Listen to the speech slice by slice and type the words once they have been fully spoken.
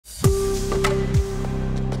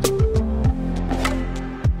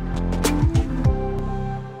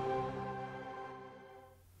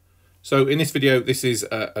So in this video, this is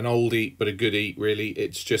an oldie but a goodie really.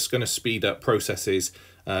 It's just going to speed up processes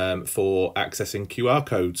for accessing QR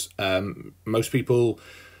codes. Most people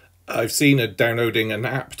I've seen are downloading an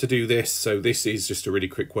app to do this, so this is just a really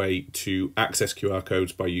quick way to access QR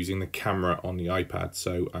codes by using the camera on the iPad.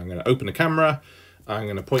 So I'm going to open the camera, I'm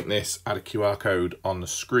going to point this at a QR code on the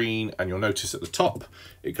screen, and you'll notice at the top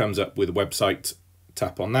it comes up with a website.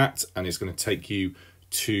 Tap on that and it's going to take you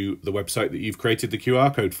to the website that you've created the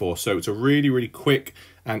QR code for. So it's a really quick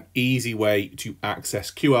and easy way to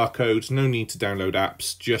access QR codes. No need to download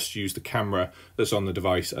apps, just use the camera that's on the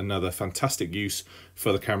device. Another fantastic use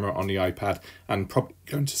for the camera on the iPad, and probably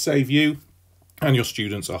going to save you and your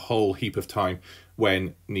students a whole heap of time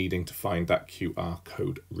when needing to find that QR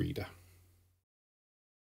code reader.